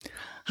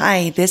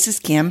Hi, this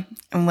is Kim,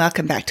 and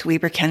welcome back to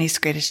Weber County's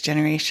Greatest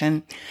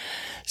Generation.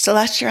 So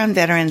last year on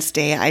Veterans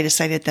Day, I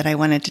decided that I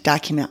wanted to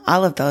document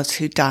all of those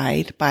who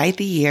died by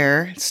the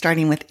year,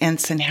 starting with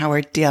Ensign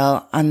Howard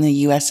Dill on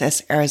the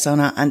USS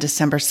Arizona on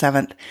December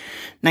 7th,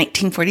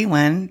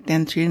 1941,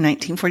 then through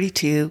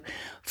 1942,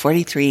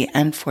 43,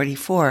 and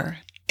 44.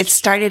 It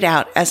started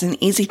out as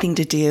an easy thing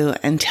to do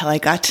until I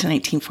got to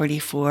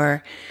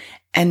 1944,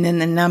 and then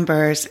the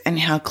numbers and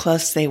how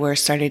close they were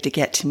started to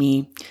get to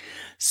me.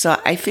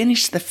 So I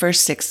finished the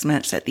first 6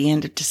 months at the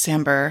end of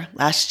December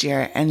last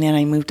year, and then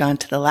I moved on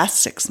to the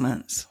last 6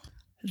 months.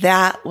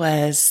 That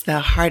was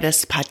the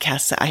hardest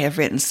podcast that I have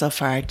written so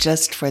far,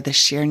 just for the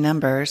sheer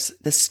numbers,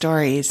 the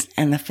stories,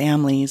 and the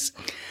families.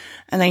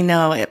 And I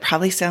know it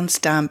probably sounds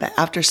dumb, but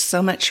after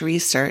so much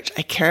research,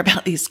 I care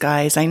about these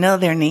guys. I know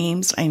their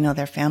names, I know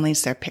their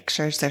families, their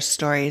pictures, their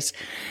stories,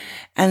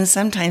 and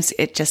sometimes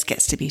it just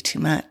gets to be too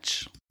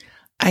much.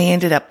 I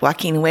ended up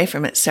walking away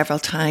from it several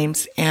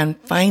times and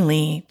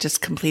finally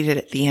just completed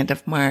at the end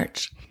of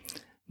March.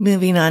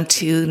 Moving on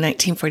to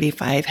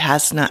 1945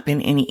 has not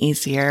been any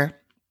easier.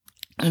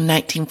 In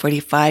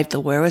 1945, the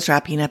war was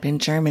wrapping up in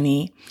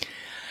Germany.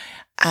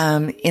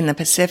 In the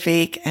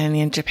Pacific and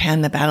in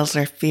Japan, the battles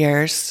are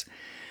fierce.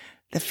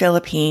 The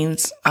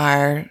Philippines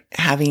are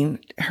having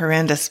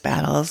horrendous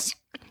battles.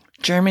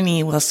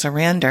 Germany will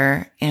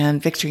surrender,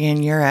 and victory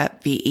in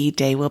Europe, VE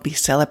Day, will be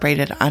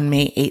celebrated on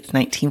May 8,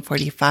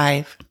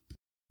 1945.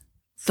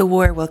 The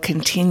war will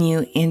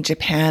continue in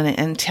Japan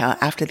until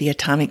after the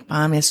atomic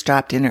bomb is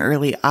dropped in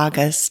early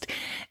August,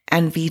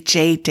 and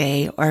VJ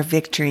Day, or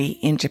Victory,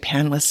 in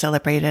Japan was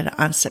celebrated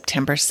on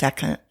September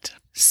 2nd.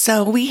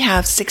 So we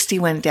have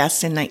 61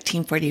 deaths in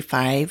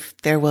 1945.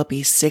 There will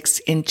be 6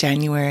 in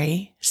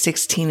January,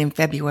 16 in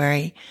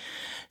February,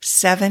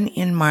 7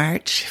 in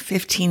March,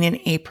 15 in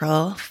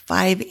April,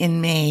 5 in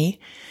May,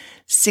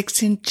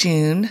 6 in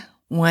June,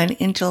 1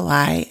 in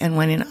July, and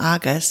 1 in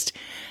August.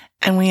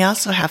 And we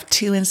also have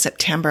 2 in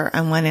September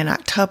and 1 in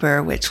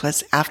October, which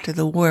was after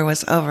the war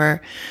was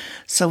over.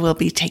 So we'll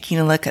be taking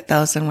a look at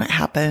those and what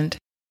happened.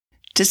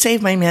 To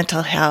save my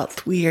mental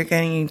health, we are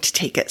going to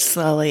take it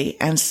slowly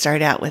and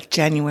start out with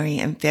January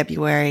and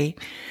February.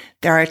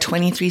 There are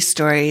 23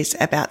 stories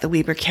about the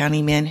Weber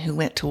County men who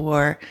went to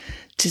war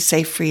to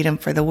save freedom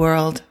for the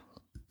world.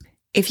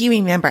 If you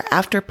remember,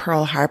 after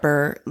Pearl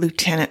Harbor,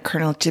 Lieutenant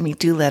Colonel Jimmy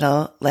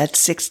Doolittle led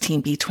 16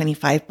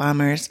 B-25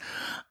 bombers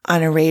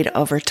on a raid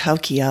over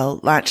Tokyo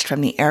launched from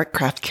the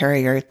aircraft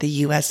carrier,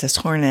 the USS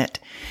Hornet.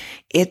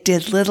 It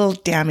did little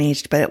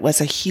damage, but it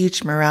was a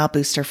huge morale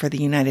booster for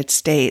the United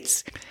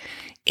States.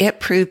 It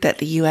proved that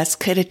the U.S.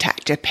 could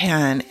attack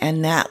Japan,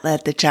 and that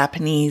led the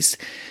Japanese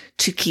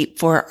to keep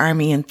 4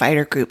 Army and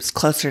fighter groups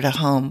closer to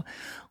home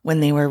when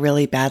they were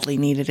really badly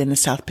needed in the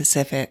South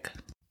Pacific.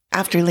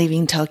 After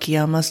leaving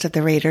Tokyo, most of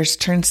the raiders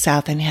turned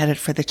south and headed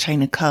for the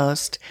China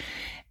coast.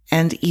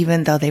 And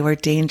even though they were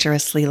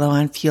dangerously low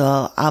on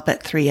fuel, all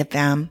but 3 of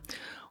them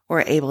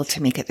were able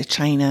to make it to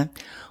China.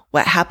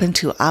 What happened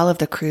to all of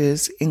the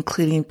crews,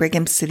 including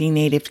Brigham City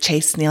native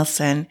Chase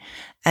Nielsen,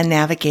 a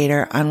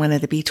navigator on one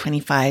of the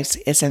B-25s,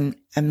 is an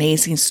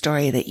amazing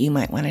story that you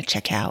might want to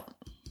check out.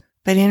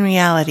 But in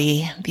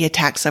reality, the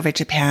attacks over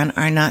Japan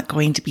are not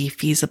going to be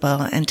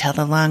feasible until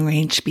the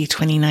long-range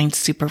B-29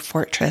 Super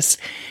Fortress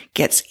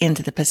gets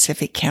into the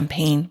Pacific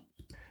campaign.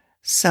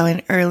 So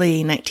in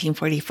early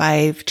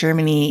 1945,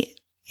 Germany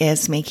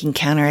is making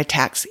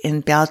counterattacks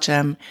in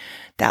Belgium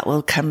that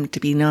will come to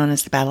be known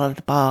as the Battle of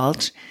the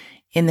Bulge.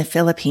 In the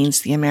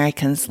Philippines, the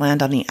Americans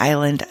land on the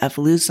island of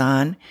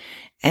Luzon.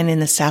 And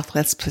in the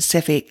Southwest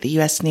Pacific, the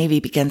U.S.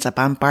 Navy begins a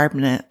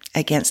bombardment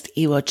against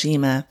Iwo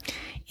Jima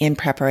in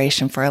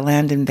preparation for a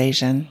land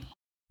invasion.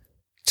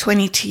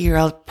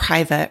 22-year-old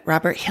Private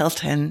Robert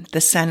Hilton, the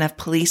son of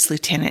Police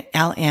Lieutenant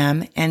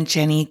L.M. and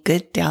Jenny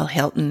Goodell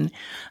Hilton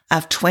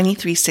of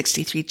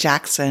 2363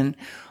 Jackson,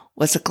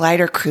 was a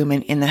glider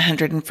crewman in the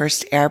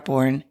 101st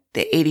Airborne,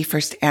 the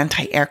 81st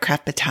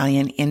Anti-Aircraft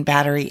Battalion in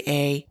Battery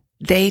A.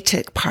 They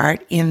took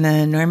part in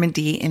the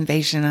Normandy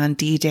invasion on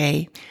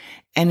D-Day,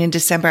 and in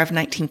December of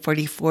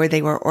 1944,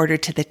 they were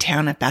ordered to the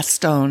town of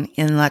Bastogne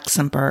in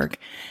Luxembourg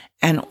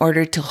and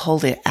ordered to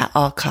hold it at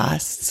all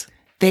costs.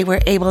 They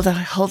were able to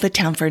hold the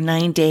town for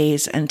 9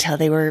 days until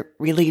they were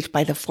relieved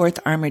by the 4th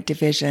Armored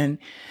Division.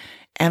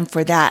 And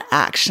for that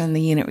action,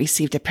 the unit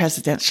received a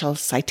presidential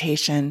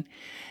citation.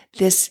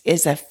 This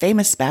is a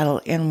famous battle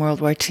in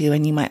World War II,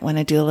 and you might want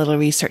to do a little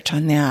research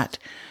on that.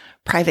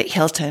 Private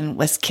Hilton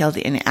was killed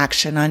in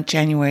action on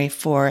January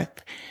 4th,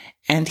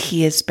 and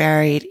he is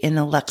buried in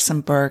the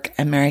Luxembourg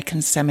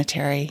American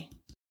Cemetery.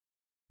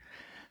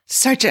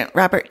 Sergeant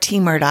Robert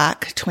T.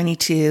 Murdoch,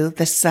 22,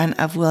 the son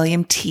of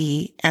William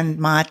T. and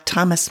Maud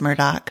Thomas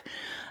Murdoch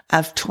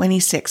of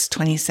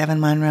 2627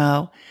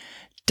 Monroe,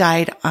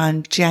 died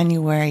on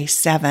January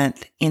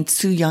 7th in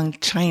Suyong,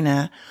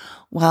 China,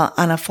 while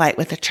on a flight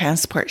with a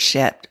transport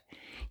ship.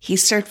 He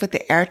served with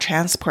the Air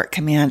Transport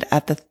Command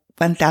of the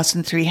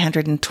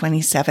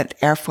 1327th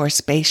Air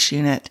Force Base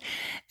Unit,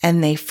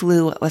 and they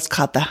flew what was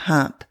called the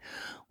Hump.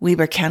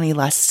 Weber County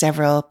lost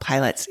several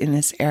pilots in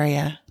this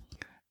area.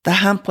 The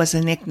hump was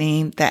a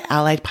nickname that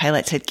Allied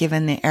pilots had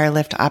given the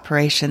airlift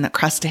operation that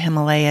crossed the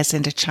Himalayas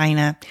into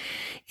China.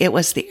 It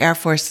was the Air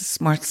Force's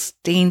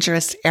most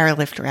dangerous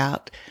airlift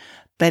route,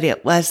 but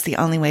it was the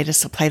only way to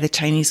supply the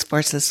Chinese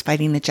forces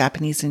fighting the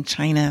Japanese in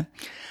China.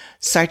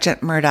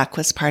 Sergeant Murdoch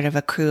was part of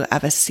a crew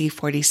of a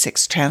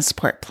C-46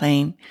 transport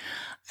plane.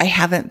 I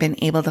haven't been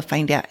able to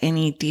find out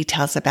any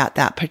details about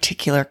that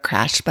particular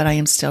crash, but I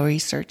am still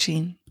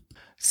researching.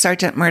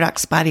 Sergeant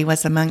Murdoch's body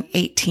was among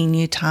 18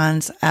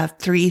 Utahns of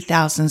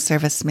 3,000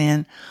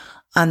 servicemen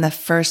on the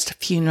first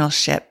funeral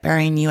ship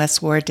bearing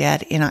U.S. war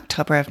dead in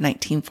October of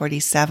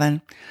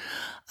 1947.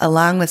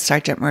 Along with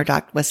Sergeant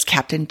Murdoch was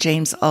Captain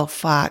James O.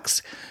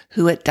 Fox,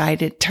 who had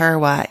died at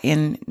Tarawa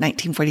in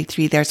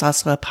 1943. There's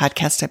also a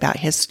podcast about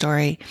his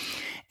story.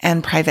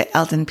 And Private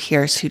Eldon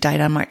Pierce, who died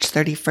on March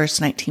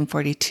 31st,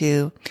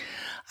 1942.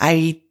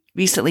 I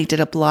recently did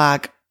a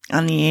blog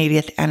on the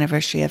 80th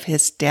anniversary of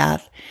his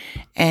death,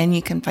 and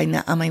you can find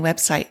that on my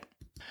website.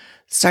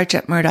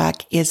 Sergeant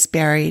Murdoch is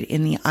buried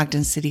in the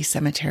Ogden City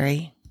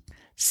Cemetery.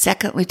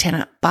 Second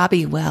Lieutenant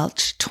Bobby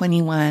Welch,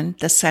 21,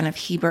 the son of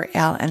Heber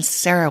L. and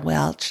Sarah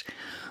Welch,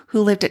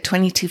 who lived at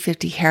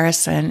 2250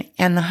 Harrison,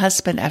 and the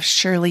husband of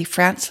Shirley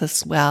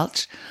Frances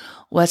Welch,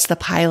 was the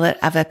pilot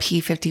of a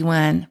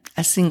P-51,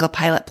 a single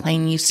pilot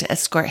plane used to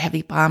escort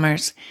heavy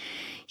bombers.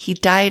 He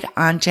died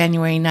on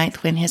January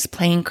 9th when his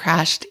plane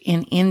crashed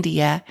in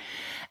India.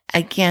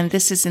 Again,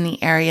 this is in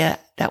the area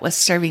that was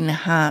serving the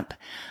hump.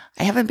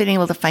 I haven't been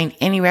able to find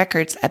any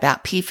records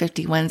about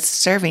P-51s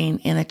serving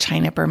in the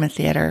China-Burma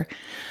theater,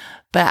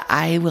 but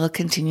I will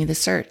continue the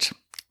search.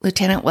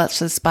 Lieutenant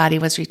Welch's body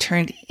was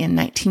returned in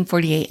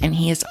 1948, and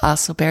he is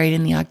also buried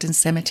in the Ogden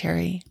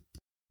Cemetery.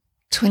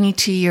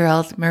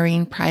 22-year-old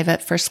Marine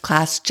Private First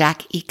Class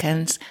Jack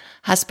Eakins,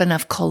 husband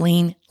of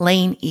Colleen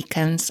Lane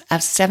Eakins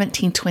of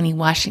 1720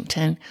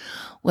 Washington,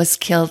 was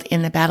killed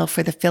in the battle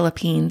for the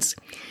Philippines.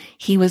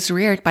 He was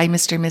reared by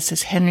Mr. and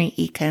Mrs. Henry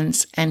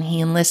Eakins, and he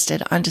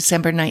enlisted on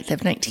December 9th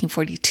of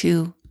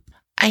 1942.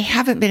 I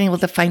haven't been able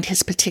to find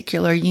his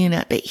particular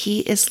unit, but he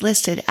is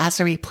listed as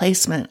a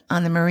replacement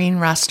on the Marine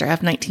roster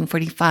of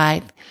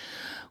 1945.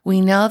 We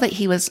know that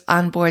he was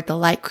on board the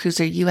light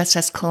cruiser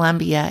USS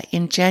Columbia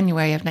in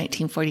January of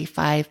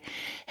 1945,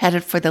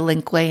 headed for the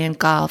Linguayan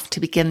Gulf to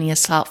begin the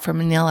assault for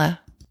Manila.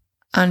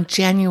 On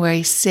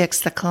January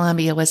 6th, the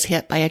Columbia was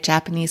hit by a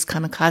Japanese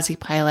kamikaze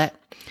pilot.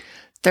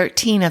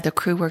 13 of the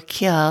crew were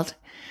killed.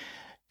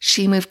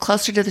 She moved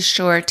closer to the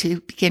shore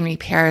to begin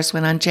repairs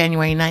when on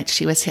January 9th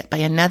she was hit by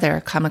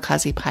another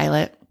kamikaze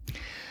pilot.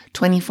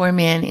 24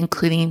 men,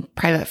 including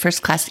Private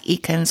First Class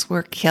Eakins,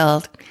 were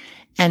killed,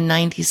 and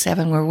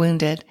 97 were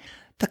wounded.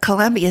 The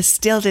Columbia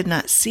still did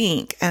not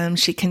sink.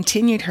 She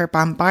continued her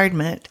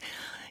bombardment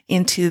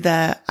into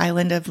the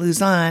island of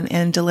Luzon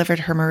and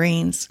delivered her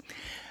Marines.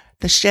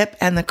 The ship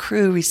and the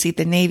crew received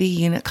the Navy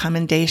Unit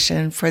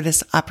Commendation for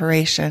this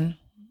operation.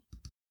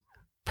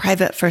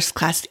 Private First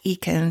Class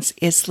Eakins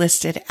is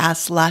listed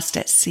as lost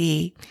at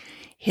sea.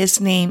 His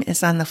name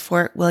is on the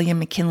Fort William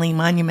McKinley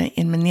Monument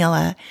in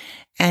Manila,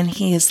 and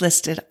he is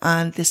listed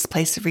on this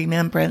place of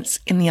remembrance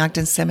in the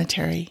Ogden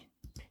Cemetery.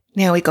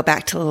 Now we go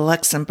back to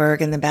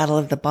Luxembourg and the Battle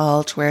of the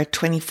Bulge, where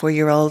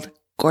 24-year-old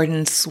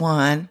Gordon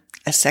Swan,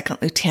 a second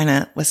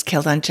lieutenant, was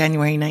killed on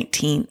January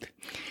 19th.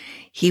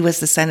 He was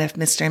the son of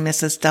Mr. and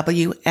Mrs.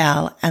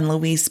 W.L. and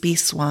Louise B.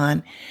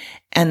 Swan,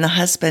 and the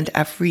husband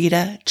of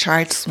Rita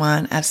Chard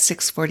Swan of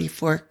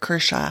 644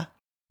 Kershaw.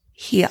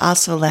 He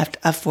also left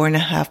a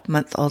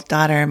 4.5-month-old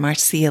daughter,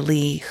 Marcia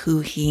Lee,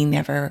 who he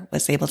never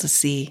was able to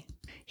see.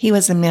 He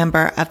was a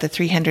member of the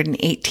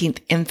 318th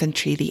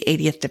Infantry, the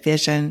 80th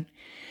Division.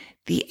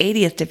 The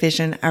 80th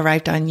Division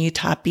arrived on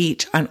Utah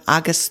Beach on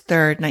August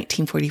 3rd,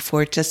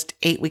 1944, just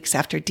 8 weeks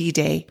after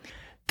D-Day.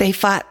 They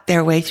fought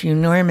their way through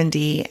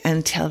Normandy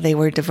until they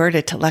were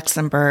diverted to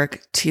Luxembourg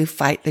to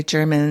fight the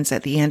Germans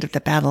at the end of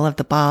the Battle of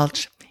the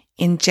Bulge.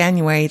 In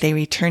January, they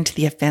returned to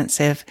the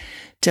offensive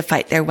to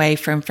fight their way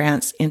from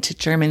France into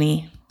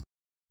Germany.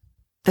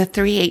 The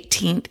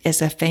 318th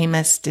is a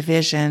famous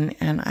division,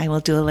 and I will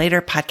do a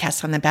later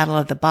podcast on the Battle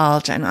of the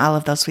Bulge and all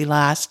of those we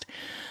lost.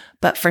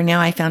 But for now,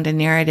 I found a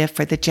narrative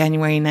for the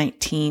January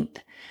 19th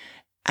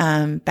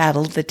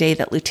battle, the day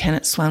that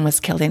Lieutenant Swan was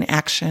killed in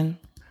action.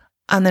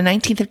 On the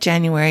 19th of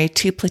January,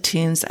 2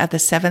 platoons of the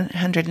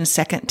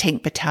 702nd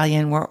Tank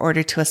Battalion were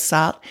ordered to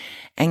assault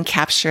and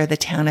capture the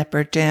town of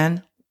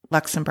Verdun,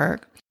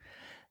 Luxembourg.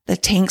 The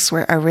tanks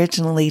were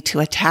originally to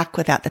attack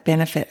without the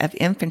benefit of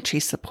infantry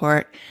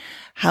support.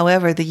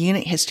 However, the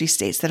unit history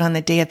states that on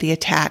the day of the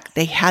attack,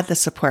 they had the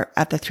support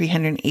of the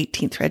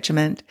 318th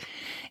Regiment.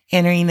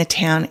 Entering the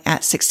town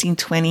at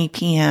 16:20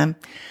 p.m.,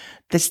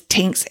 the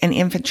tanks and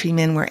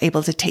infantrymen were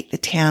able to take the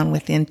town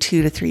within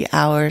 2 to 3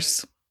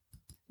 hours.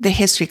 The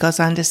history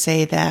goes on to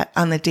say that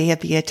on the day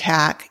of the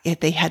attack, if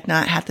they had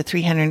not had the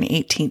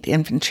 318th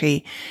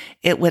Infantry,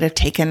 it would have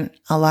taken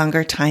a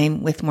longer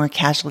time with more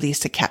casualties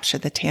to capture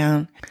the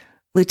town.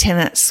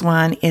 Lieutenant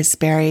Swan is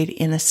buried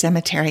in the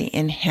cemetery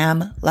in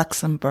Ham,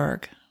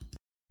 Luxembourg.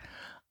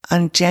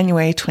 On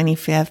January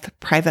 25th,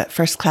 Private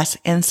First Class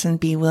Ensign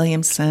B.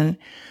 Williamson,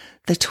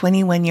 the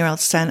 21-year-old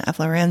son of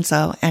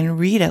Lorenzo and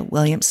Rita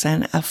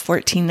Williamson of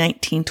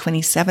 1419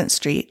 27th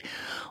Street,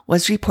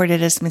 was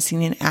reported as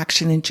missing in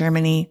action in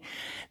Germany.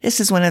 This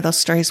is one of those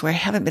stories where I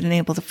haven't been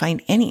able to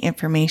find any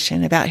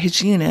information about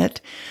his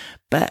unit,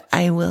 but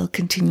I will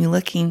continue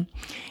looking.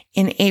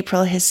 In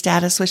April, his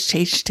status was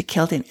changed to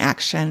killed in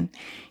action.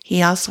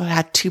 He also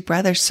had two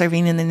brothers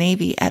serving in the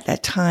Navy at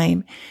that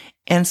time,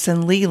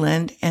 Ensign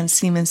Leland and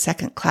Seaman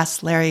Second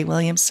Class Larry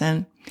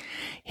Williamson.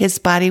 His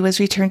body was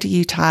returned to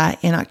Utah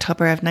in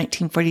October of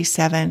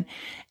 1947,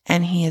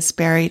 and he is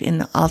buried in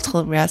the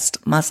Alto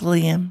Rest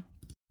Mausoleum.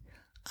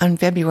 On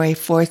February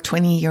 4th,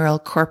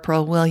 20-year-old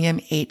Corporal William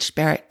H.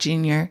 Barrett,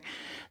 Jr.,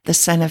 the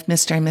son of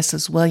Mr. and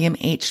Mrs. William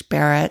H.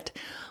 Barrett,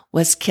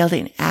 was killed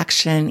in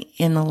action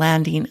in the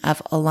landing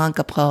of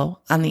Olongapo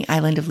on the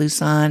island of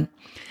Luzon.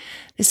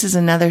 This is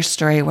another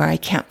story where I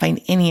can't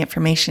find any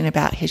information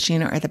about his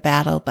unit or the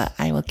battle, but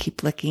I will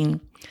keep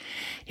looking.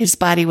 His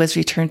body was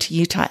returned to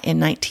Utah in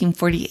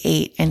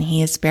 1948, and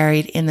he is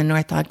buried in the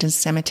North Ogden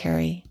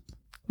Cemetery.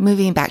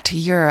 Moving back to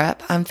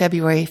Europe, on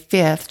February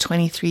 5th,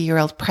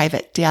 23-year-old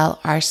Private Dale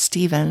R.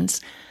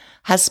 Stevens,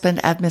 husband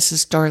of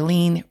Mrs.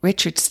 Dorleen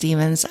Richard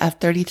Stevens of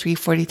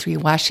 3343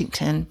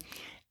 Washington,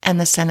 and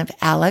the son of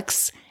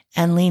Alex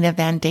and Lena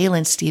Van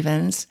Dalen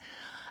Stevens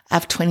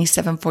of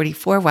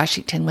 2744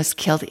 Washington, was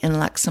killed in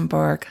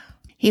Luxembourg.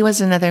 He was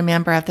another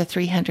member of the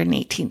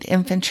 318th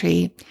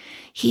Infantry.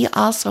 He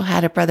also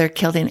had a brother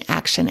killed in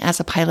action as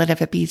a pilot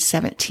of a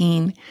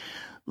B-17.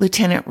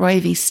 Lieutenant Roy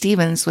V.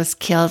 Stevens was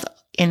killed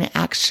in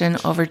action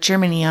over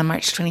Germany on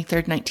March 23,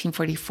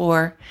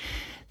 1944.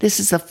 This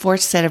is the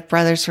fourth set of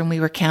brothers from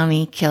Weber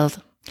County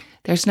killed.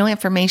 There's no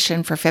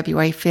information for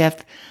February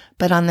 5th,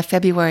 but on the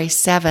February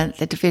 7th,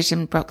 the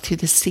division broke through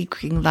the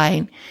Sea-Creek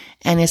line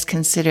and is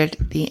considered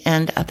the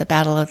end of the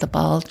Battle of the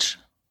Bulge.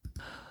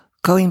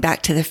 Going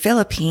back to the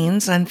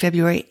Philippines, on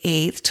February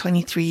 8th,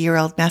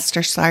 23-year-old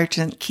Master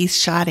Sergeant Keith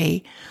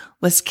Schade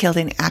was killed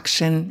in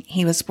action.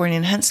 He was born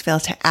in Huntsville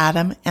to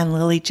Adam and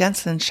Lily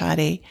Jensen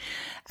Schade.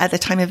 At the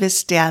time of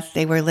his death,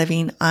 they were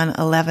living on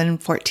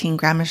 1114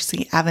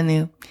 Gramercy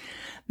Avenue.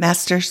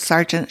 Master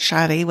Sergeant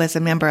Schade was a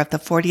member of the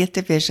 40th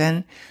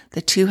Division,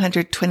 the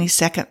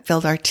 222nd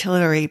Field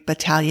Artillery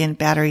Battalion,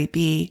 Battery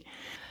B.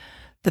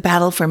 The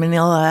battle for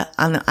Manila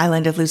on the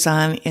island of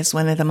Luzon is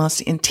one of the most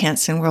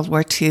intense in World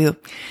War II,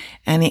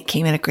 and it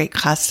came at a great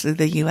cost to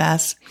the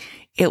U.S.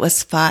 It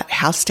was fought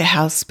house to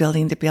house,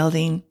 building to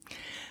building.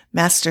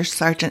 Master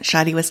Sergeant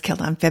Schade was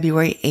killed on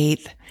February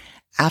 8th.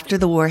 After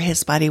the war,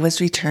 his body was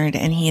returned,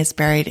 and he is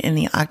buried in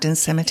the Ogden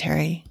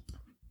Cemetery.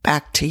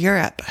 Back to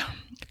Europe.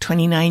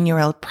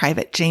 29-year-old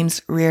Private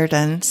James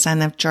Reardon,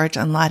 son of George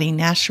and Lottie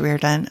Nash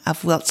Reardon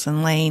of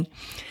Wilson Lane,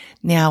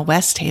 now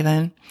West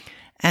Haven,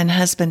 and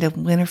husband of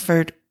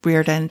Winifred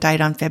Reardon, died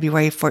on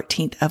February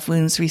 14th of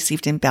wounds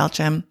received in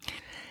Belgium.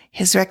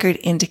 His record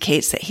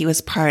indicates that he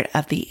was part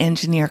of the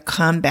Engineer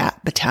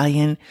Combat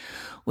Battalion,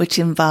 which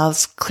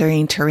involves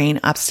clearing terrain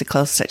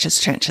obstacles such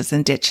as trenches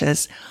and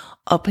ditches,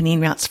 opening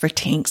routes for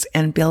tanks,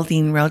 and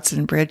building roads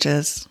and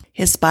bridges.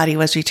 His body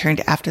was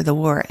returned after the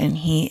war, and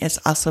he is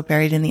also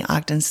buried in the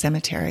Ogden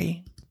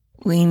Cemetery.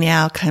 We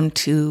now come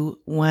to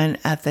one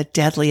of the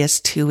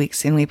deadliest 2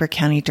 weeks in Weber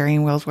County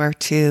during World War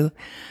II.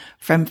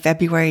 From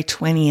February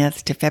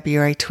 20th to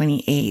February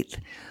 28th,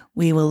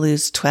 we will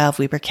lose 12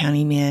 Weber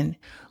County men.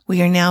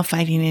 We are now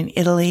fighting in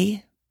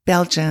Italy,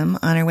 Belgium,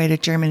 on our way to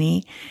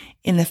Germany,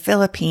 in the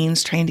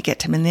Philippines, trying to get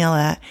to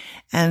Manila,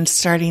 and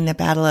starting the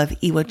Battle of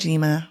Iwo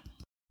Jima.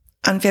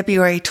 On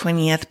February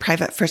 20th,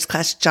 Private First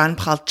Class John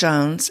Paul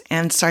Jones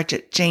and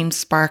Sergeant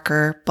James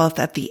Barker, both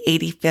of the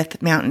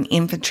 85th Mountain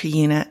Infantry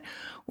Unit,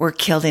 were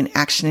killed in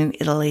action in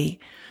Italy.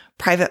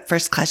 Private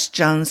First Class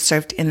Jones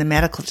served in the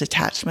medical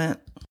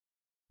detachment.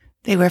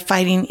 They were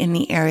fighting in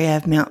the area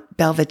of Mount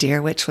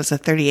Belvedere, which was a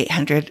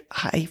 3,800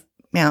 high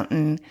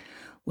mountain,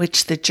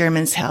 which the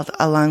Germans held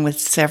along with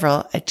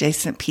several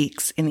adjacent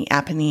peaks in the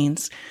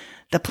Apennines.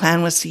 The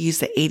plan was to use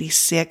the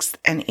 86th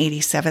and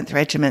 87th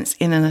regiments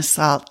in an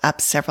assault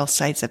up several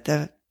sides of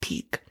the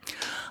peak.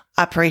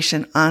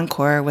 Operation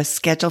Encore was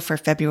scheduled for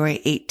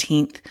February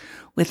 18th,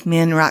 with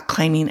men rock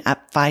climbing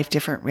up 5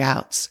 different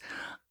routes.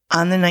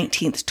 On the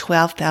 19th,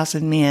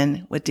 12,000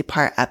 men would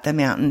depart up the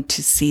mountain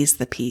to seize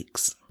the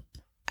peaks.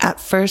 At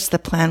first, the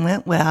plan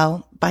went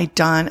well. By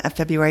dawn of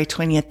February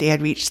 20th, they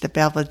had reached the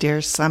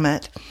Belvedere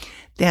summit.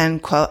 Then,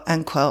 quote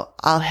unquote,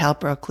 all hell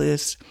broke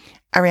loose.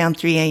 Around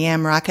 3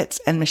 a.m., rockets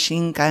and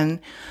machine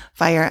gun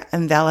fire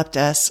enveloped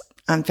us.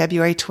 On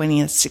February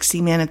 20th,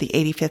 60 men of the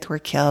 85th were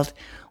killed,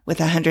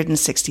 with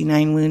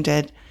 169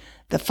 wounded.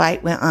 The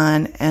fight went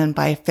on, and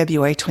by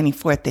February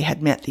 24th, they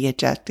had met the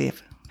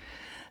objective.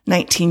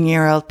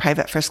 19-year-old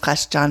Private First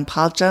Class John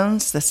Paul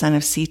Jones, the son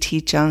of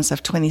C.T. Jones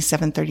of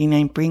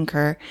 2739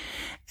 Brinker,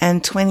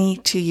 and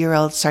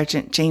 22-year-old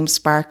Sergeant James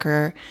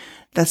Barker,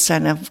 the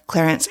son of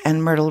Clarence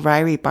and Myrtle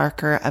Ryrie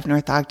Barker of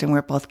North Ogden,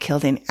 were both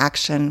killed in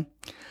action.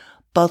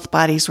 Both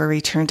bodies were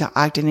returned to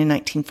Ogden in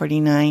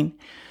 1949.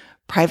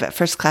 Private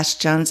First Class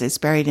Jones is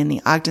buried in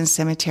the Ogden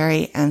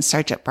Cemetery, and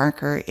Sergeant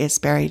Barker is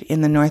buried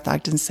in the North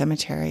Ogden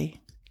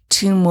Cemetery.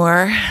 2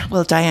 more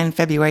will die on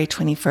February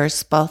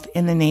 21st, both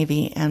in the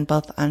Navy and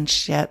both on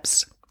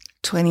ships.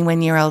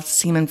 21-year-old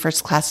Seaman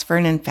First Class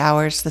Vernon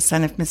Fowers, the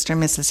son of Mr.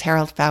 and Mrs.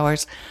 Harold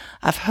Fowers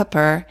of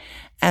Hooper,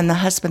 and the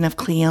husband of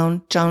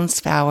Cleone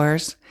Jones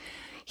Fowers.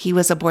 He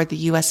was aboard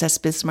the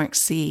USS Bismarck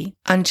Sea.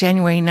 On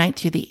January 9th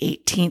through the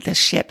 18th, a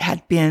ship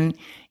had been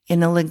in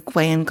the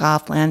Linguayan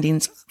Gulf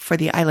landings for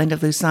the island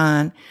of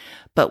Luzon,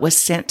 but was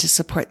sent to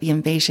support the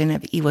invasion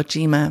of Iwo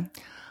Jima.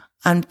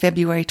 On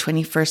February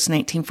 21st,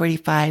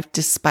 1945,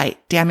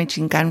 despite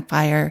damaging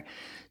gunfire,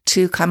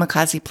 2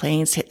 kamikaze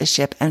planes hit the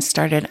ship and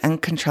started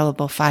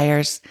uncontrollable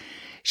fires.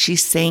 She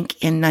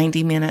sank in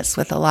 90 minutes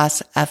with a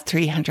loss of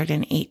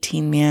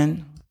 318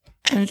 men.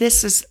 And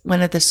this is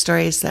one of the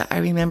stories that I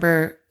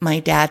remember my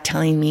dad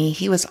telling me.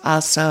 He was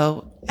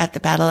also at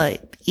the Battle of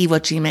Iwo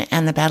Jima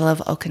and the Battle of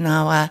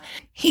Okinawa.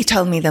 He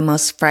told me the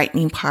most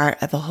frightening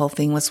part of the whole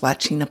thing was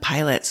watching the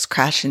pilots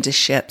crash into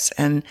ships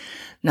and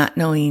not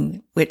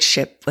knowing which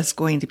ship was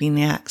going to be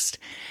next.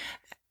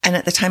 And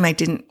at the time, I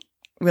didn't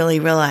really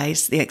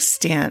realize the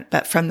extent,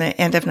 but from the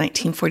end of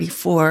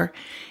 1944,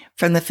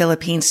 from the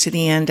Philippines to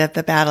the end of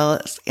the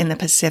battles in the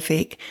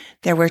Pacific,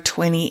 there were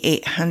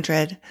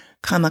 2,800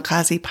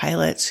 kamikaze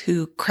pilots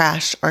who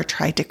crashed or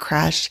tried to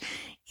crash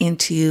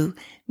into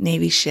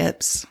Navy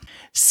ships.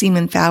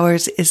 Seaman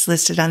Fowers is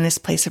listed on this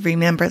Place of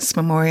Remembrance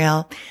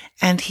Memorial,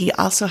 and he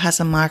also has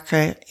a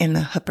marker in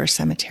the Hooper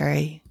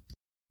Cemetery.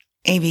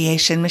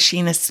 Aviation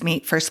machinist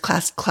mate First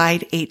Class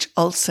Clyde H.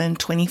 Olson,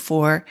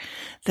 24,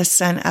 the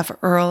son of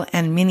Earl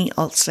and Minnie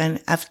Olson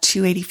of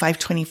 285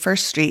 21st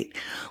Street,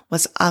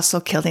 was also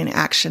killed in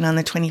action on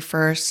the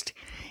 21st.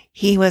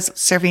 He was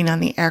serving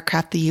on the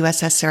aircraft the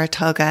USS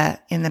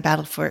Saratoga in the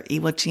battle for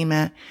Iwo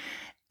Jima,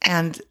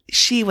 and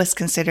she was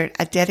considered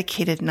a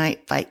dedicated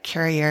night fight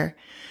carrier.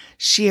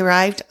 She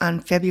arrived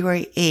on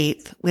February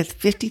 8th with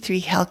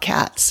 53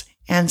 Hellcats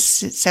and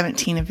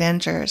 17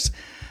 Avengers,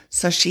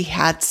 so she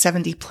had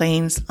 70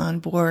 planes on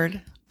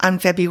board. On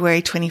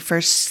February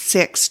 21st,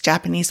 6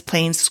 Japanese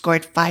planes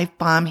scored 5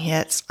 bomb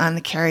hits on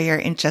the carrier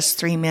in just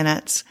 3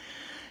 minutes.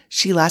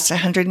 She lost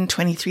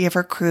 123 of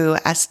her crew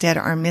as dead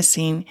or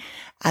missing,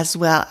 as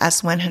well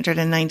as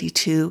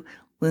 192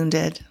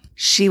 wounded.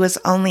 She was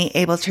only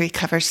able to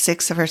recover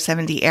 6 of her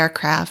 70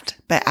 aircraft,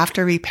 but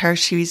after repair,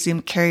 she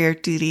resumed carrier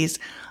duties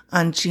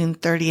on June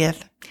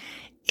 30th.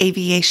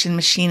 Aviation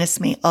machinist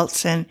May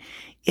Olson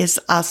is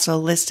also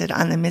listed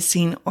on the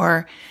missing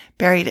or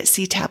buried at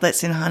sea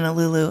tablets in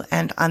Honolulu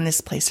and on this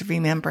Place of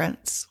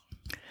Remembrance.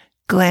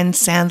 Glenn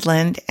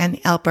Sandland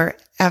and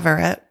Albert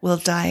Everett will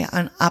die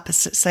on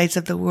opposite sides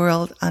of the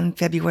world on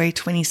February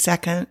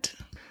 22nd.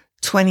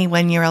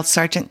 21-year-old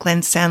Sergeant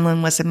Glenn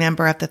Sandland was a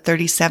member of the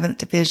 37th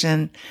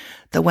Division,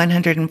 the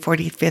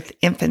 145th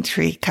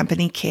Infantry,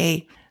 Company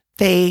K.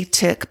 They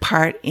took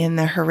part in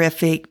the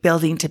horrific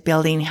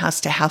building-to-building,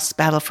 house-to-house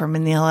battle for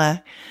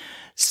Manila.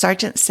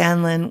 Sergeant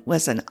Sandland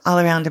was an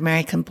all-around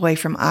American boy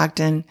from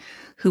Ogden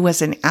who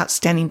was an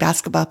outstanding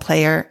basketball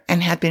player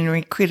and had been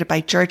recruited by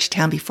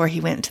Georgetown before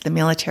he went into the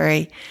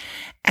military.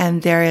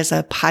 And there is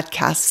a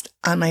podcast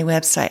on my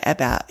website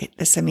about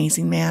this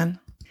amazing man.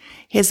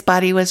 His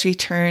body was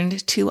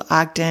returned to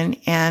Ogden,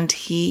 and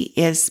he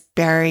is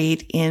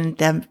buried in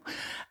the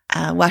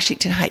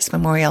Washington Heights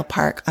Memorial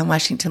Park on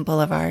Washington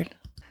Boulevard.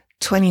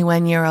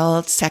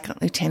 21-year-old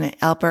Second Lieutenant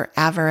Albert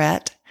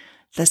Everett,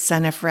 the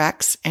son of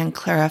Rex and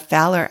Clara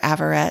Fowler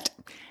Everett,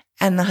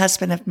 and the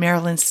husband of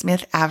Marilyn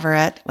Smith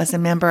Everett, was a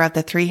member of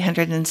the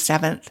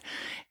 307th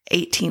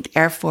 18th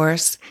Air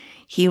Force.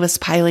 He was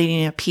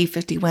piloting a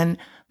P-51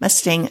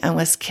 Mustang and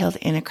was killed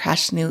in a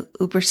crash near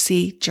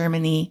Übersee,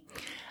 Germany.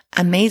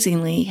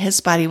 Amazingly, his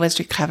body was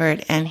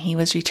recovered and he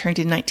was returned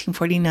in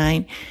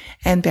 1949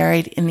 and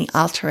buried in the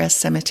Altura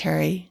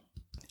Cemetery.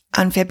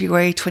 On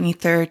February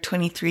 23rd,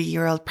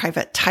 23-year-old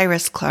Private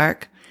Tyrus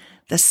Clark,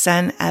 the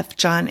son of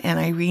John and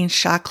Irene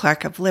Shaw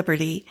Clark of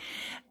Liberty,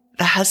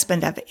 the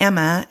husband of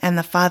Emma and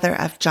the father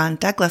of John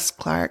Douglas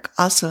Clark,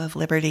 also of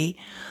Liberty,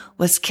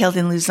 was killed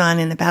in Luzon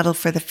in the battle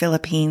for the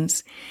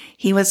Philippines.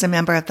 He was a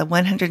member of the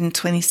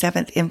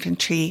 127th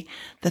Infantry,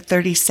 the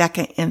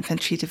 32nd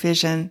Infantry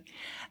Division.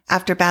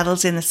 After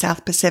battles in the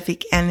South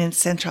Pacific and in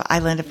central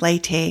island of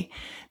Leyte,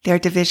 their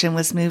division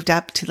was moved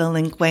up to the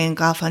Linguayan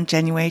Gulf on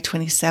January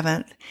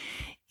 27th.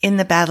 In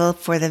the battle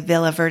for the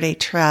Villa Verde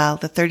Trail,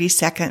 the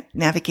 32nd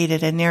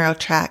navigated a narrow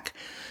track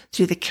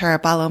through the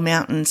Caraballo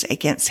Mountains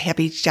against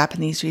heavy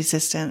Japanese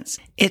resistance.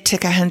 It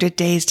took 100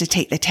 days to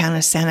take the town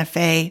of Santa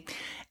Fe,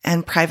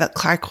 and Private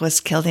Clark was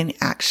killed in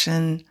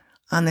action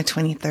on the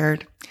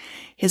 23rd.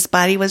 His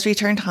body was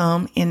returned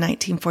home in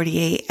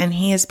 1948, and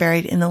he is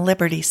buried in the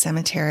Liberty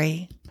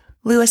Cemetery.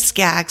 Louis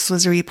Skaggs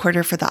was a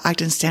reporter for the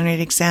Ogden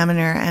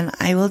Standard-Examiner, and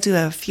I will do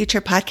a future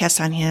podcast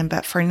on him,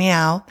 but for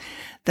now,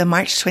 the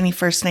March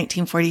 21st,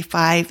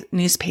 1945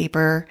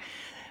 newspaper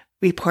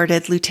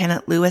reported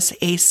Lieutenant Louis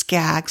A.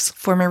 Skaggs,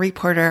 former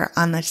reporter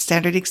on the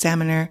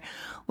Standard-Examiner,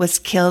 was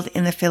killed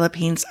in the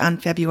Philippines on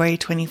February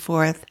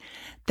 24th.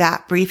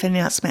 That brief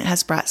announcement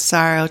has brought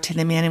sorrow to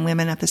the men and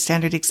women of the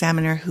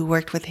Standard-Examiner who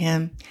worked with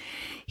him.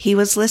 He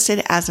was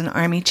listed as an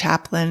Army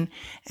chaplain,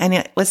 and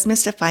it was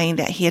mystifying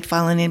that he had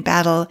fallen in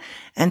battle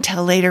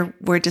until later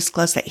word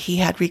disclosed that he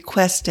had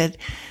requested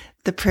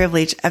the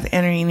privilege of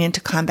entering into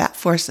combat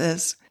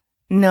forces.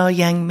 No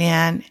young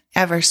man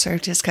ever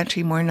served his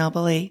country more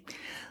nobly.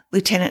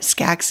 Lieutenant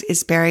Skaggs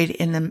is buried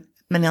in the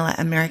Manila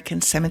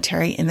American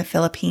Cemetery in the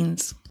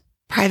Philippines.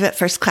 Private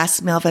First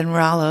Class Melvin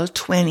Rollo,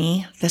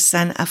 20, the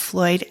son of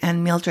Floyd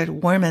and Mildred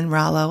Warman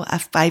Rollo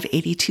of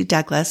 582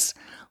 Douglas,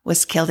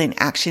 was killed in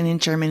action in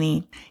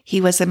Germany.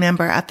 He was a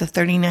member of the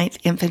 39th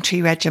Infantry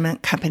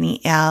Regiment,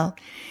 Company L.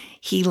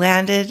 He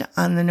landed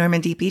on the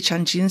Normandy beach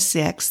on June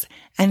 6th,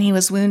 and he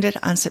was wounded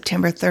on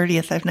September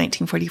 30th of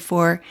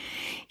 1944.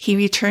 He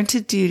returned to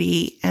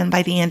duty, and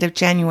by the end of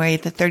January,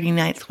 the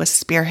 39th was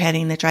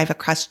spearheading the drive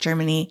across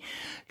Germany,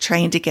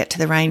 trying to get to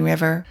the Rhine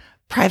River.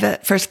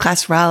 Private First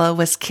Class Rollo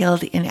was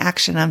killed in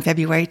action on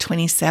February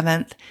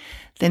 27th.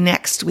 The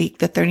next week,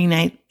 the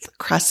 39th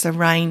crossed the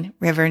Rhine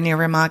River near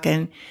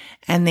Remagen,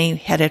 and they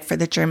headed for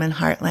the German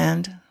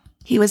heartland.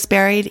 He was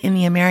buried in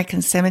the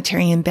American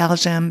Cemetery in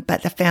Belgium,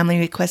 but the family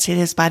requested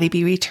his body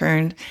be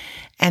returned,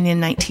 and in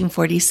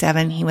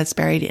 1947, he was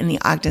buried in the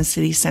Ogden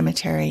City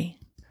Cemetery.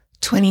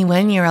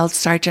 21-year-old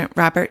Sergeant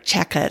Robert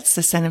Checketts,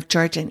 the son of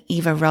George and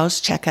Eva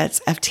Rose Checketts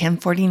of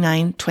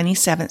 1049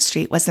 27th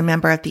Street, was a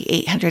member of the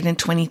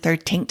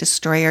 823rd Tank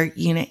Destroyer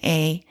Unit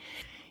A.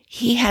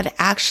 He had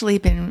actually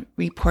been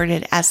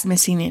reported as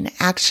missing in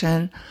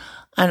action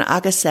on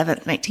August 7,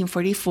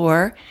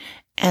 1944,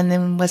 and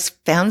then was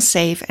found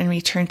safe and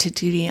returned to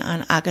duty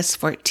on August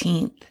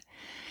 14th.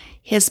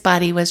 His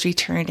body was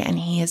returned and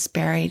he is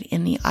buried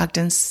in the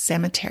Ogden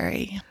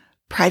Cemetery.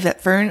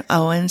 Private Vern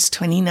Owens,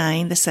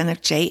 29, the son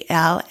of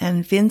J.L.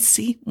 and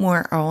Vincy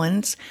Moore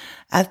Owens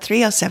of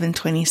 307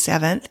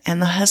 27th,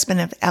 and the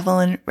husband of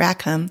Evelyn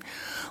Rackham,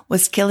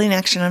 was killed in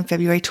action on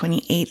February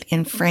 28th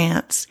in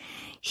France.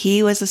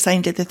 He was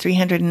assigned to the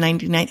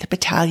 399th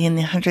Battalion,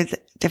 the 100th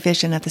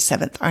Division of the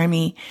 7th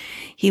Army.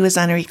 He was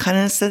on a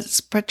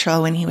reconnaissance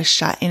patrol when he was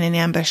shot in an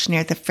ambush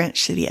near the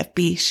French city of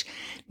Biche,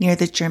 near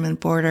the German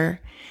border.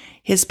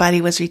 His body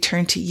was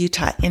returned to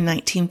Utah in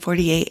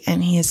 1948,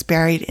 and he is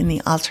buried in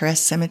the Altares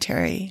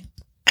Cemetery.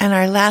 And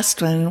our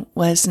last one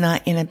was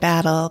not in a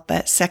battle,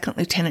 but Second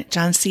Lieutenant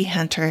John C.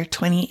 Hunter,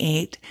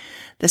 28,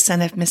 the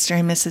son of Mr.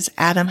 and Mrs.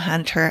 Adam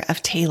Hunter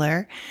of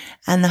Taylor,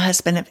 and the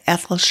husband of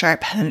Ethel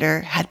Sharp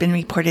Hunter, had been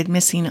reported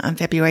missing on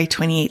February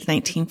 28,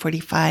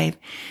 1945.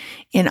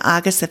 In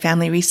August, the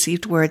family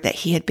received word that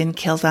he had been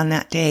killed on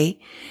that day.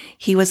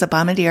 He was a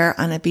bombardier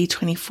on a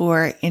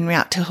B-24 en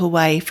route to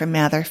Hawaii from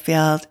Mather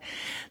Field.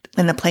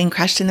 When the plane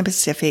crashed in the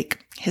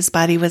Pacific, his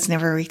body was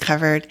never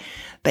recovered,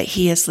 but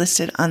he is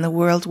listed on the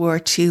World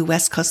War II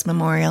West Coast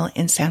Memorial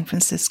in San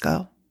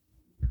Francisco.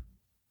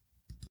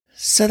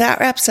 So that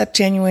wraps up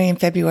January and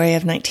February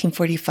of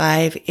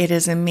 1945. It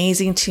is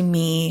amazing to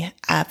me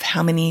of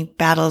how many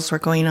battles were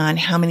going on,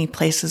 how many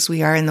places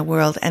we are in the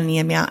world, and the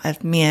amount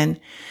of men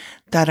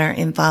that are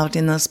involved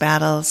in those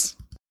battles.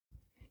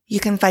 You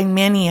can find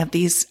many of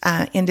these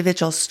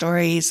individual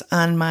stories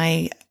on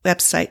my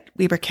website,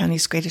 Weber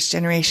County's Greatest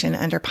Generation,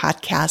 under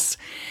podcasts.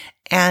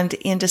 And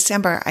in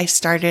December, I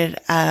started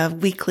a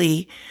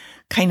weekly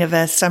kind of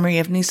a summary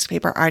of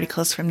newspaper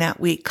articles from that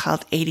week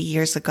called 80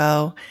 Years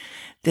Ago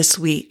this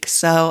week.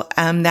 So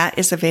that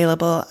is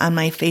available on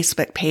my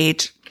Facebook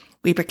page,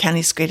 Weber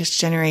County's Greatest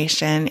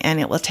Generation, and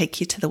it will take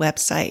you to the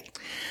website.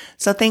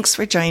 So thanks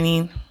for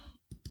joining.